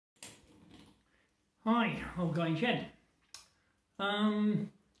Hi, old guy in shed. I've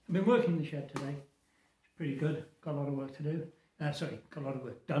been working in the shed today. It's pretty good. Got a lot of work to do. Got a lot of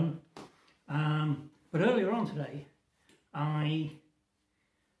work done. But earlier on today, I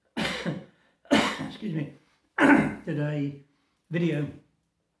excuse me, did a video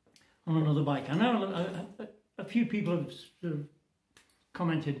on another bike. I know a few people have sort of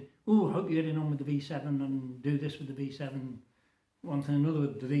commented, "Oh, I hope you're getting on with the V7 and do this with the V7, one thing and another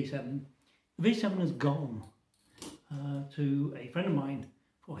with the V7." The V7 has gone to a friend of mine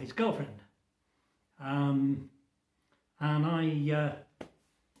for his girlfriend. And I,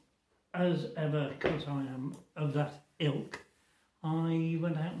 as ever, because I am of that ilk, I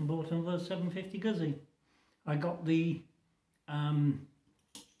went out and bought another 750 Guzzi. I got the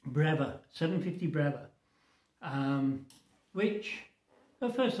Breva, 750 Breva, which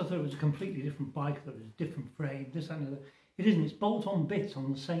at first I thought it was a completely different bike, I thought it was a different frame, this and that. It isn't, it's bolt-on bits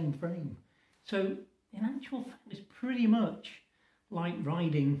on the same frame. So in actual fact, it's pretty much like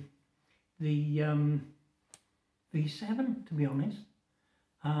riding the V7, to be honest.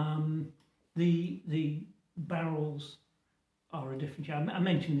 The barrels are a different shape. I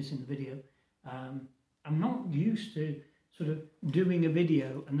mentioned this in the video. I'm not used to sort of doing a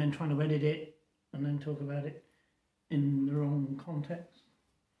video and then trying to edit it and then talk about it in the wrong context,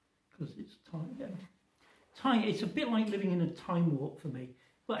 because it's time. It's a bit like living in a time warp for me.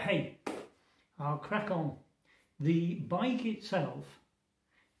 But hey, I'll crack on. The bike itself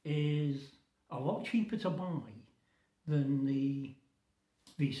is a lot cheaper to buy than the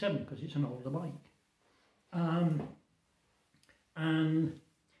V7 because it's an older bike, and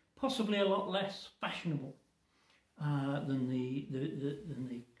possibly a lot less fashionable than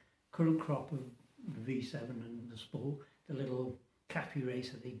the current crop of the V7 and the Sport, the little cafe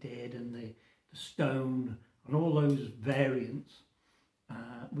racer they did, and the Stone, and all those variants,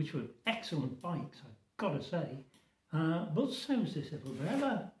 which were excellent bikes, I've got to say. But so's this little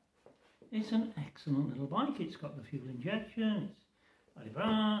Breva. It's an excellent little bike. It's got the fuel injection. It's very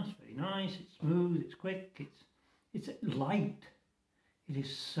brass, very nice. It's smooth. It's quick. It's light. It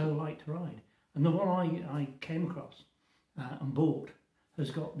is so light to ride. And the one I came across and bought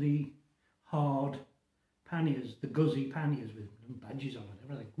has got the hard panniers, the Guzzi panniers with badges on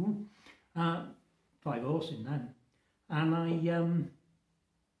it, everything. Ooh. 5 horse in them. And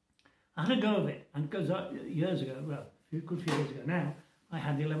I had a go of it, and because years ago, well, a good few years ago now, I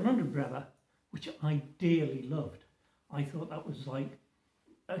had the 1100 Breva, which I dearly loved. I thought that was like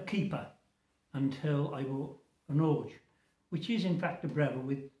a keeper until I bought an Orge, which is in fact a Breva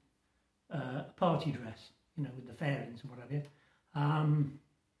with a party dress, you know, with the fairings and what have you.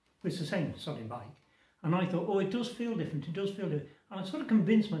 It's the same solid bike. And I thought, oh, it does feel different, it does feel different. And I sort of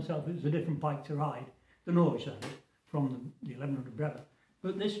convinced myself it was a different bike to ride than Orge, that is, from the 1100 Breva.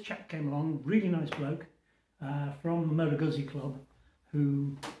 But this chap came along, really nice bloke, from the Motor Guzzi Club,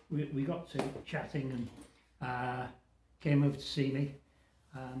 who we got to chatting and came over to see me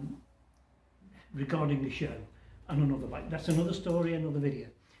regarding the show and another bike. That's another story, another video.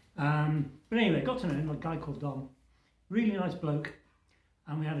 But anyway, got to know him, a guy called Dom, really nice bloke,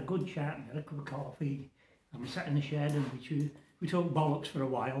 and we had a good chat, we had a cup of coffee, and we sat in the shed and we talked bollocks for a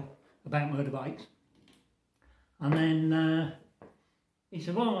while about motorbikes. And then he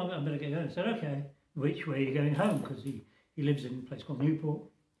said, well, I better get going. I said, okay, which way are you going home? Because he lives in a place called Newport.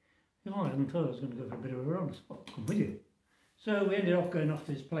 He said, well, I hadn't thought I was going to go for a bit of a run. I said, well, I'll come with you. So we ended up going off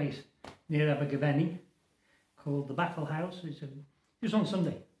to this place near Abergavenny called the Battle House. It was on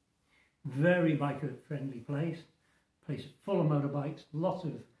Sunday. Very biker-friendly place. Place full of motorbikes, lots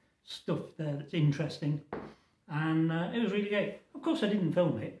of stuff there that's interesting. And it was really great. Of course, I didn't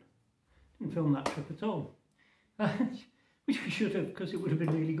film it. Didn't film that trip at all. Which we should have, because it would have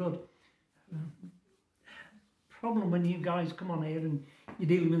been really good. Problem when you guys come on here and you're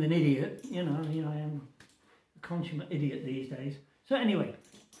dealing with an idiot, you know, I am a consummate idiot these days. So anyway,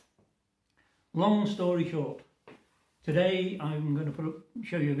 long story short, today I'm going to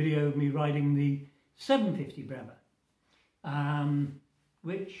show you a video of me riding the 750 Breva,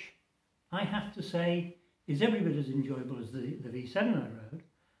 which I have to say is every bit as enjoyable as the V7 I rode.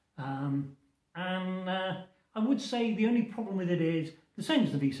 I would say the only problem with it is the same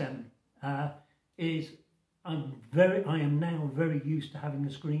as the V7. Is I am now very used to having a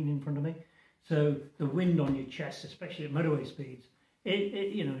screen in front of me, so the wind on your chest, especially at motorway speeds,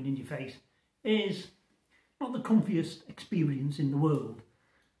 you know, and in your face, is not the comfiest experience in the world.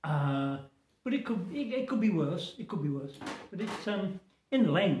 But it could be worse. It could be worse. But it's in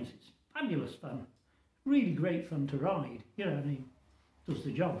the lanes. It's fabulous fun. Really great fun to ride. You know, I mean, does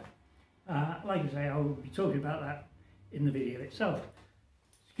the job. Like I say, I'll be talking about that in the video itself.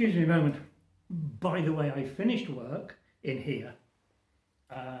 Excuse me a moment. by the way, I finished work in here,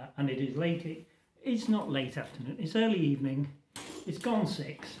 and it is late. It's not late afternoon, it's early evening, it's gone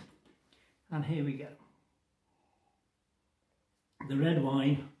 6, and here we go. The red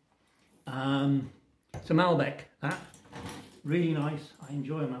wine, it's a Malbec, that, really nice. I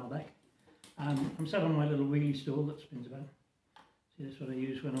enjoy a Malbec. I'm sat on my little wheelie stool that spins about. See, that's what I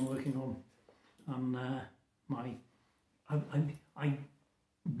use when I'm working on my, I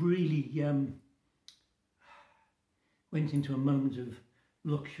really went into a moment of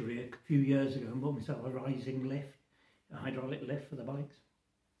luxury a few years ago and bought myself a rising lift, a hydraulic lift for the bikes.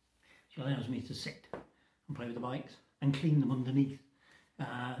 Which allows me to sit and play with the bikes and clean them underneath,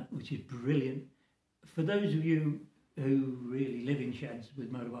 which is brilliant. For those of you who really live in sheds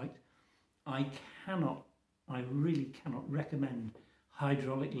with motorbikes, I really cannot recommend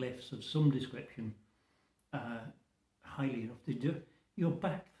hydraulic lifts of some description highly enough. They do. Your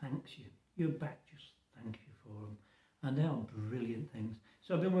back thanks you. Your back just thanks you for them. And they are brilliant things.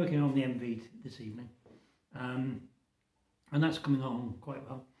 So I've been working on the MV this evening, and that's coming on quite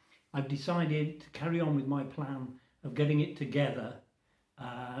well. I've decided to carry on with my plan of getting it together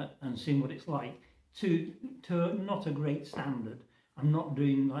and seeing what it's like to not a great standard. I'm not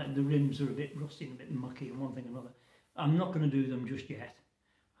doing, like, the rims are a bit rusty and a bit mucky and one thing and another. I'm not going to do them just yet.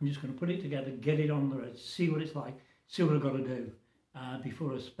 I'm just going to put it together, get it on the road, see what it's like, see what I've got to do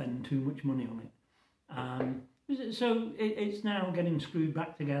before I spend too much money on it. So it's now getting screwed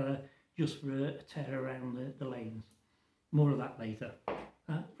back together just for a tear around the lanes. More of that later.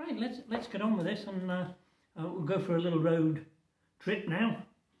 Right, let's get on with this, and we'll go for a little road trip now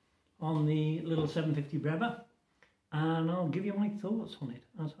on the little 750 Breva, and I'll give you my thoughts on it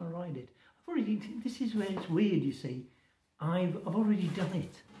as I ride it. This is where it's weird, you see. I've already done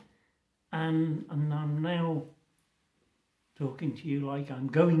it, and I'm now talking to you like I'm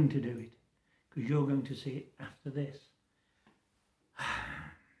going to do it, because you're going to see it after this.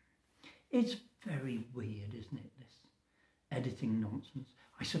 It's very weird, isn't it, this editing nonsense?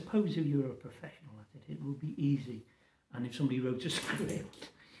 I suppose if you're a professional at it, it will be easy. And if somebody wrote a script,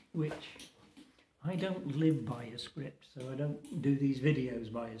 which I don't live by a script, so I don't do these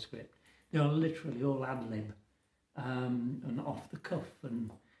videos by a script. They are literally all ad-lib and off the cuff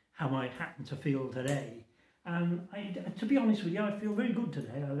and how I happen to feel today. And to be honest with you, I feel very good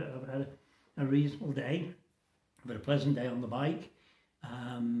today. I've had a reasonable day. I've had a pleasant day on the bike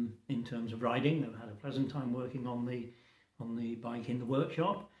in terms of riding. I've had a pleasant time working on the bike in the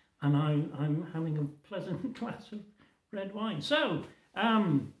workshop, and I'm having a pleasant glass of red wine. So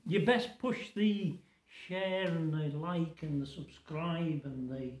you best push the share and the like and the subscribe and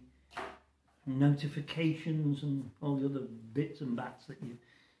the notifications and all the other bits and bats that you,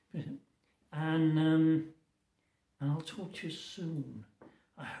 and I'll talk to you soon.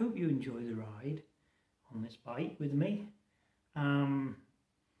 I hope you enjoy the ride on this bike with me.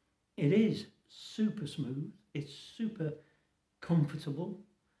 It is super smooth. It's super comfortable.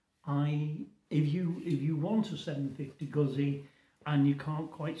 If you want a 750 Guzzi and you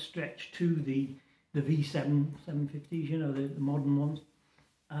can't quite stretch to the V7 750s, you know, the modern ones,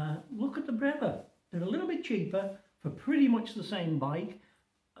 look at the Breva. They're a little bit cheaper for pretty much the same bike.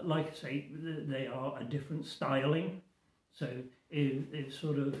 Like I say, they are a different styling. So if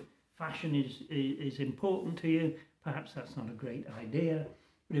sort of fashion is important to you, perhaps that's not a great idea.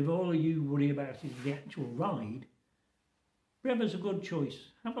 But if all you worry about is the actual ride, Breva's a good choice.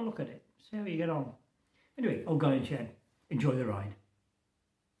 Have a look at it. See how you get on. Anyway, I'll go and shed. Enjoy the ride.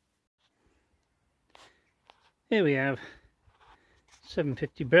 Here we have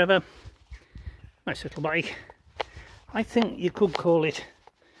 750 Breva. Nice little bike. I think you could call it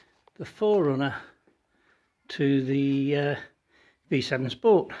the forerunner to the V7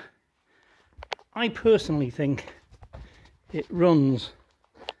 Sport. I personally think it runs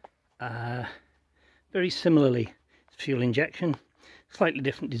very similarly. It's fuel injection, slightly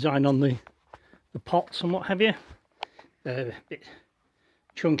different design on the pots and what have you. A bit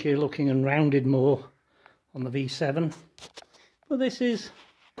chunkier looking and rounded more on the V7. But this is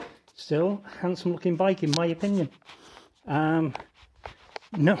still a handsome looking bike in my opinion.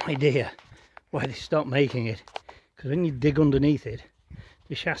 No idea why they stopped making it, because when you dig underneath it,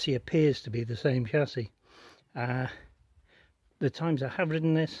 the chassis appears to be the same chassis. The times I have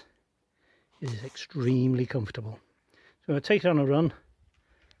ridden this, it is extremely comfortable. So I'll take it on a run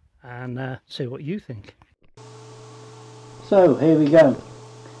and see what you think. So here we go.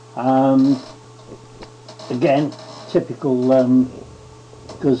 Again, typical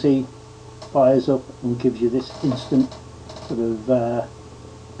Guzzi, fires up and gives you this instant sort of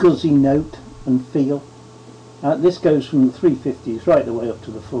Guzzi note and feel. This goes from the 350s right the way up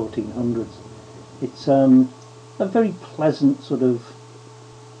to the 1400s. It's a very pleasant sort of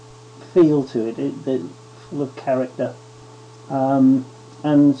feel to it. It's full of character, and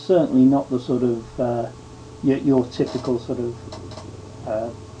certainly not the sort of your typical sort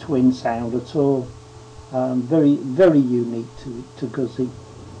of twin sound at all. Very, very unique to Guzzi,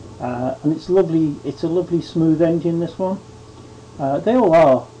 and it's lovely. It's a lovely smooth engine, this one. They all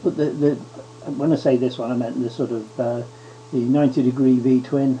are, but when I say this one, I meant the sort of the 90-degree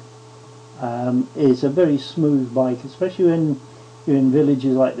V-twin is a very smooth bike, especially when you're in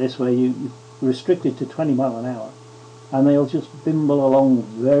villages like this where you're restricted to 20 mile an hour, and they'll just bimble along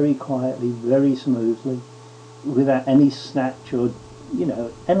very quietly, very smoothly, without any snatch or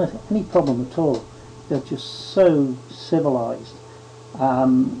any problem at all. They're just so civilized,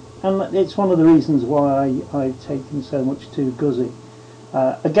 and it's one of the reasons why I've taken so much to Guzzi.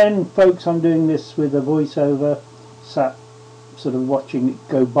 Again, folks, I'm doing this with a voiceover, sat sort of watching it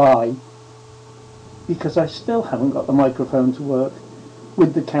go by, because I still haven't got the microphone to work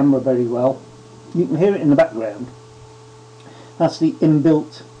with the camera very well. You can hear it in the background. That's the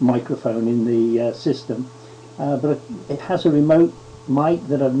inbuilt microphone in the system, but it has a remote mic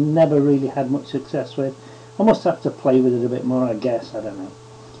that I've never really had much success with. I must have to play with it a bit more, I guess. I don't know.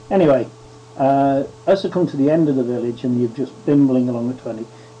 Anyway, as I come to the end of the village and you're just bimbling along at 20,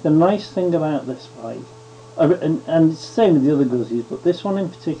 the nice thing about this bike, and it's the same with the other Guzzis, but this one in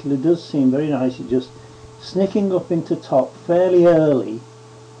particular does seem very nice. It's just snicking up into top fairly early,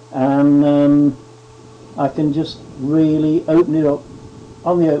 and I can just really open it up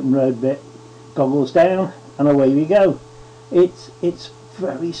on the open road bit, goggles down, and away we go. It's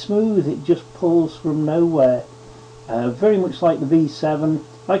very smooth. It just pulls from nowhere, very much like the V7.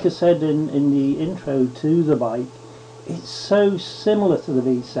 Like I said in the intro to the bike, it's so similar to the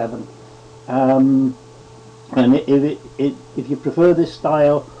V7, and if you prefer this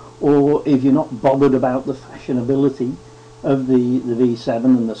style, or if you're not bothered about the fashionability of the V7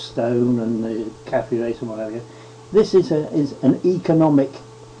 and the Stone and the Cafe Race and whatever, this is an economic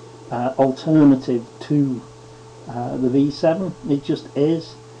alternative to the V7. It just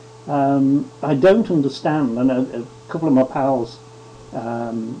is. I don't understand, and a couple of my pals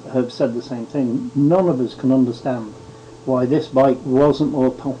have said the same thing. None of us can understand why this bike wasn't more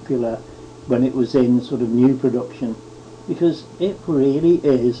popular when it was in sort of new production, because it really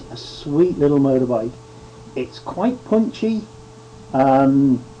is a sweet little motorbike. It's quite punchy,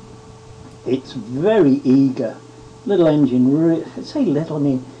 it's very eager, little engine. I say little, I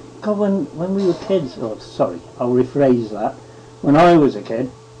mean, God, when we were kids, oh sorry, I'll rephrase that, when I was a kid,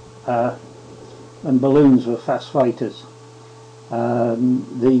 when balloons were fast fighters,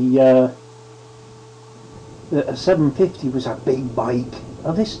 the 750 was a big bike.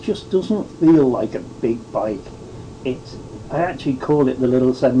 Now this just doesn't feel like a big bike. I actually call it the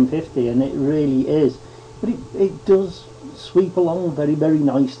little 750, and it really is. But it does sweep along very, very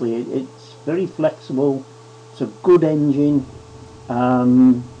nicely. It's very flexible. It's a good engine.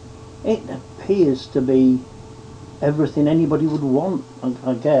 It appears to be everything anybody would want,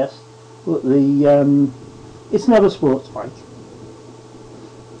 I guess. But it's not a sports bike.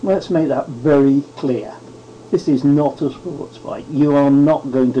 Let's make that very clear. This is not a sports bike. You are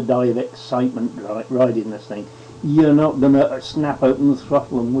not going to die of excitement riding this thing. You're not going to snap open the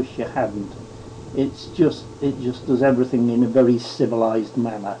throttle and wish you hadn't. It just does everything in a very civilized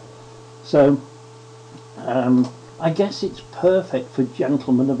manner. So I guess it's perfect for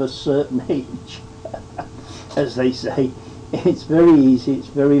gentlemen of a certain age, as they say. It's very easy, it's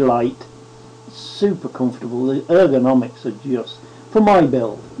very light, super comfortable. The ergonomics are just, for my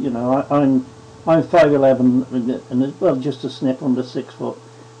build, I'm 5'11", and well, just a snip under 6 foot,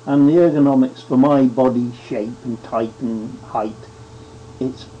 and the ergonomics for my body shape and type and height,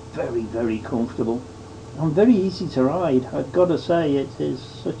 it's very, very comfortable and very easy to ride. I've got to say, it is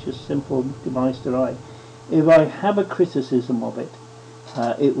such a simple device to ride. If I have a criticism of it,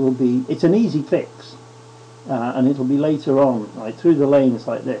 it's an easy fix, and it'll be later on, like through the lanes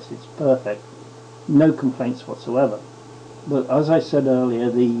like this. It's perfect, no complaints whatsoever. But as I said earlier,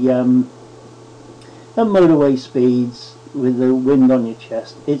 at motorway speeds with the wind on your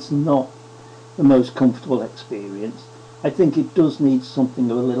chest, it's not the most comfortable experience. I think it does need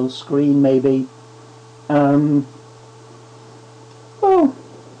something of a little screen, maybe. Well,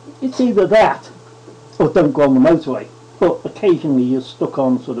 it's either that or don't go on the motorway. But occasionally you're stuck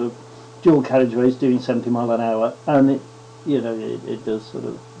on sort of dual carriageways doing 70 mile an hour, and it does sort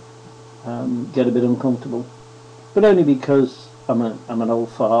of get a bit uncomfortable. But only because I'm an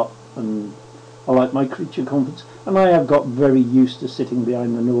old fart and I like my creature comforts, and I have got very used to sitting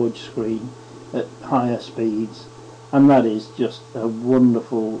behind the Norge screen at higher speeds, and that is just a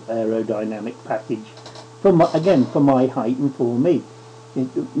wonderful aerodynamic package for for my height and for me.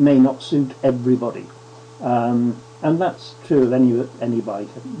 It may not suit everybody, and that's true of any bike.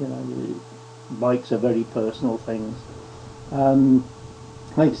 You know, bikes are very personal things.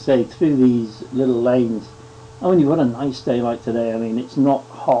 Like I say, through these little lanes, when you've got a nice day like today, I mean, it's not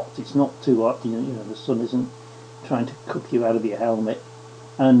hot, it's not too hot, you know, the sun isn't trying to cook you out of your helmet,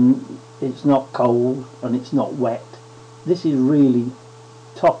 and it's not cold and it's not wet. This is really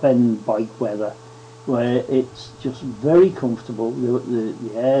top end bike weather, where it's just very comfortable.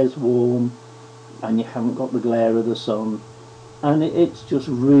 The air's warm and you haven't got the glare of the sun, and it's just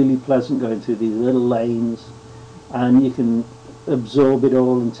really pleasant going through these little lanes, and you can absorb it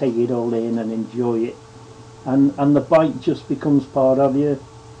all and take it all in and enjoy it, and the bike just becomes part of you,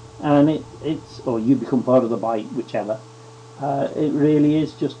 and or you become part of the bike, whichever. It really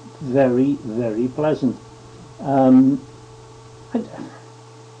is just very, very pleasant.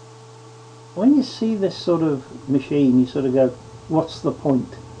 When you see this sort of machine, you sort of go, what's the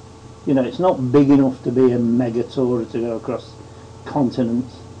point? You know, it's not big enough to be a mega tourer to go across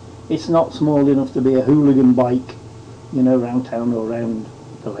continents. It's not small enough to be a hooligan bike, you know, round town or round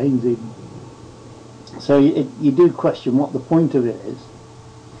the lanes even. So you do question what the point of it is,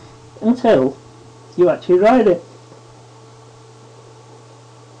 until you actually ride it.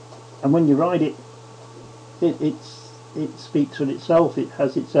 And when you ride it, it speaks for itself. It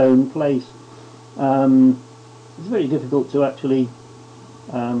has its own place. It's very difficult to actually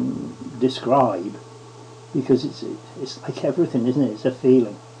describe, because it's like everything, isn't it? It's a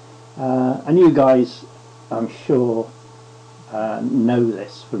feeling. And you guys, I'm sure, know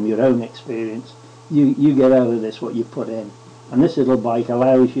this from your own experience. You get out of this what you put in, and this little bike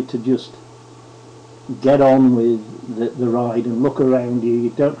allows you to just get on with the ride and look around you. You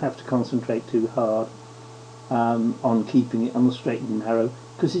don't have to concentrate too hard on keeping it on the straight and narrow,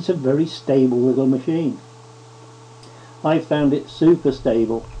 because it's a very stable little machine. I found it super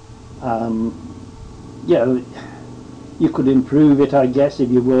stable. You know, you could improve it, I guess, if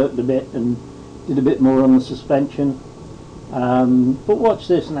you worked a bit and did a bit more on the suspension. But watch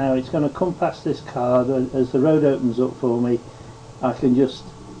this now, it's going to come past this car. As the road opens up for me, I can just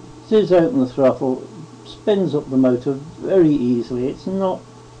scissors open the throttle, spins up the motor very easily. It's not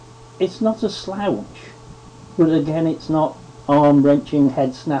a slouch, but again, it's not arm wrenching,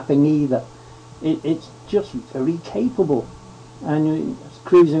 head snapping either. It's just very capable, and it's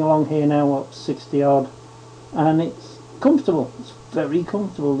cruising along here now, what, 60 odd, and it's comfortable. It's very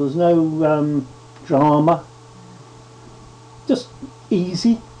comfortable. There's no drama. Just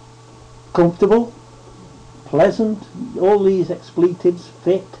easy, comfortable, pleasant. All these expletives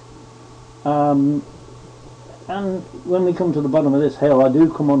fit. And when we come to the bottom of this hill, I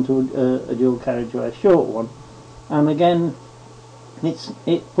do come onto a dual carriageway, a short one, and again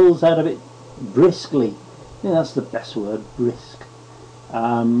it pulls out of it briskly. I think that's the best word, brisk.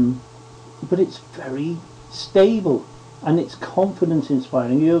 But it's very stable, and it's confidence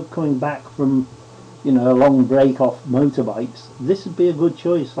inspiring. You're coming back from, you know, a long break off motorbikes. This would be a good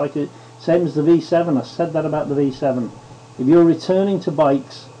choice, like same as the V7. I said that about the V7. If you're returning to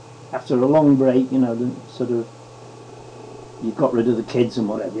bikes after a long break, you know, sort of, you've got rid of the kids and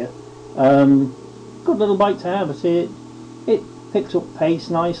whatever, good little bike to have. I see it picks up pace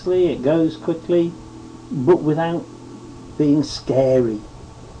nicely, it goes quickly, but without being scary.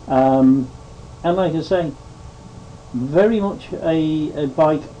 And like I say, very much a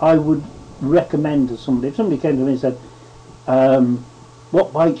bike I would recommend to somebody. If somebody came to me and said,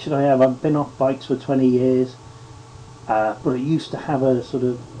 what bike should I have? I've been off bikes for 20 years, but I used to have a sort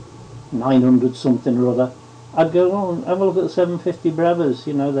of 900 something or other. I'd go on, have a look at the 750 Brevas.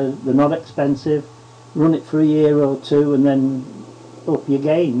 You know, they're not expensive. Run it for a year or two and then up your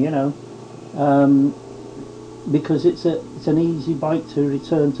game, you know, because it's an easy bike to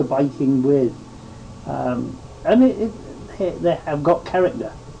return to biking with, and they have got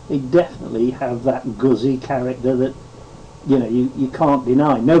character. They definitely have that Guzzi character that, you know, you can't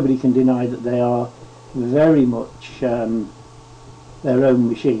deny. Nobody can deny that they are very much their own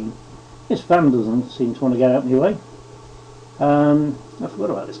machine. This van doesn't seem to want to get out of my way. I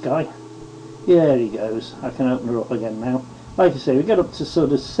forgot about this guy. Yeah, there he goes. I can open her up again now. Like I say, we get up to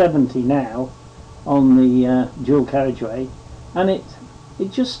sort of 70 now on the dual carriageway, and it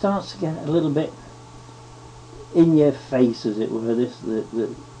just starts to get a little bit in your face, as it were,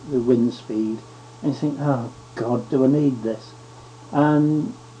 the wind speed, and you think, oh God, do I need this?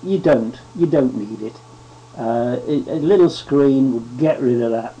 And you don't need it. A little screen would get rid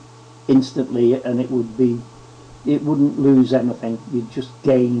of that instantly, and it wouldn't lose anything. You'd just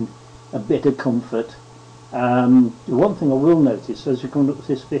gain a bit of comfort, The one thing I will notice, as you come up to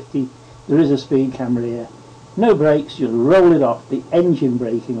this 50, there is a speed camera here. No brakes, just roll it off. The engine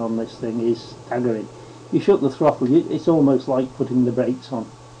braking on this thing is staggering. You shut the throttle, it's almost like putting the brakes on.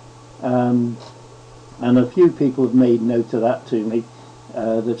 And a few people have made note of that to me.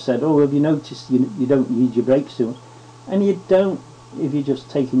 They've said, oh, have you noticed you don't use your brakes too much? And you don't if you're just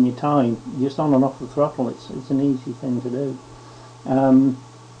taking your time, just on and off the throttle. It's an easy thing to do.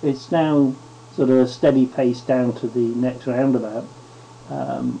 It's now sort of a steady pace down to the next roundabout,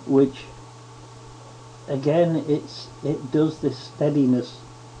 which again it does this steadiness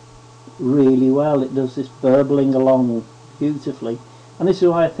really well. It does this burbling along beautifully, and this is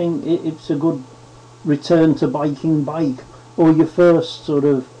why I think it's a good return to biking bike, or your first sort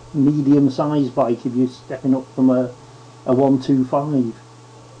of medium-sized bike if you're stepping up from a 125.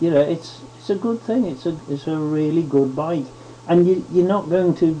 You know, it's a good thing. It's a really good bike, and you're not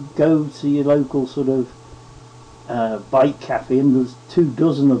going to go to your local sort of bike cafe and there's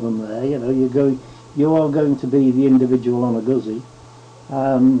 24 of them there. You know, you are going to be the individual on a Guzzi,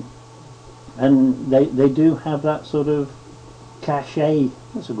 and they do have that sort of cachet,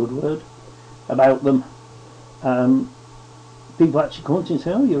 that's a good word, about them. People actually come up to you and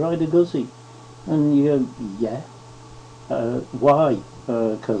say, oh, you ride a Guzzi, and you go, yeah. Why?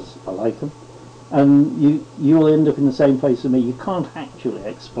 Because I like them. And you'll end up in the same place as me. You can't actually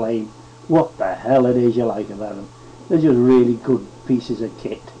explain what the hell it is you like about them. They're just really good pieces of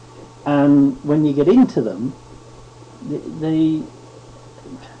kit. And when you get into them,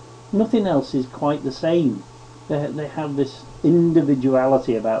 nothing else is quite the same. They have this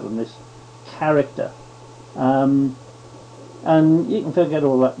individuality about them, this character. And you can forget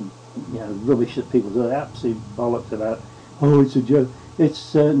all that, you know, rubbish that people do, absolute bollocks about. Oh,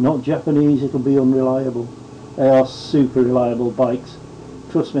 it's not Japanese, it'll be unreliable. They are super reliable bikes.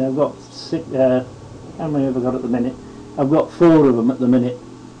 Trust me, I've got how many have I got at the minute? I've got 4 of them at the minute,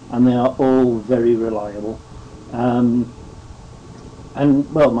 and they are all very reliable. And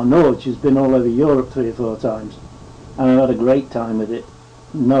well, my Norge has been all over Europe 3 or 4 times, and I've had a great time with it.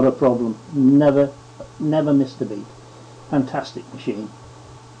 Not a problem. Never missed a beat. Fantastic machine.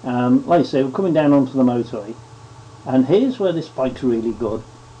 Like I say, we're coming down onto the motorway, and here's where this bike's really good.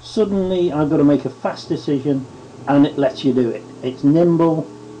 Suddenly I've got to make a fast decision, and it lets you do it. It's nimble,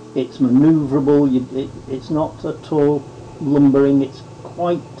 it's manoeuvrable, it's not at all lumbering, it's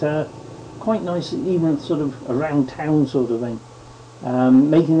quite nice, even sort of around town sort of thing.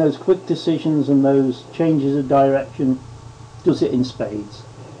 Making those quick decisions and those changes of direction, does it in spades.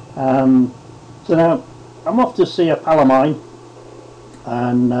 So now I'm off to see a pal of mine,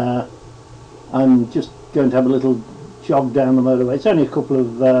 and I'm just going to have a little jog down the motorway. It's only a couple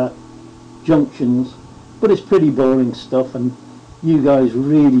of junctions, but it's pretty boring stuff, and you guys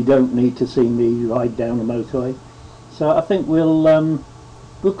really don't need to see me ride down the motorway. So I think we'll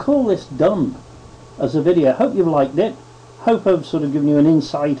call this done as a video. Hope you've liked it. Hope I've sort of given you an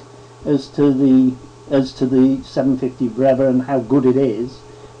insight as to the 750 Breva and how good it is,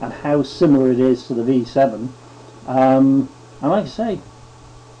 and how similar it is to the V7. And like I say,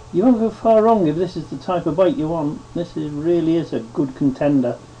 you won't go far wrong if this is the type of bike you want. This really is a good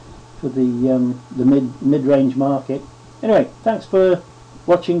contender for the mid-range market. Anyway, thanks for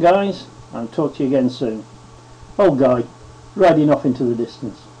watching, guys, and talk to you again soon. Old guy, riding off into the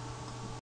distance.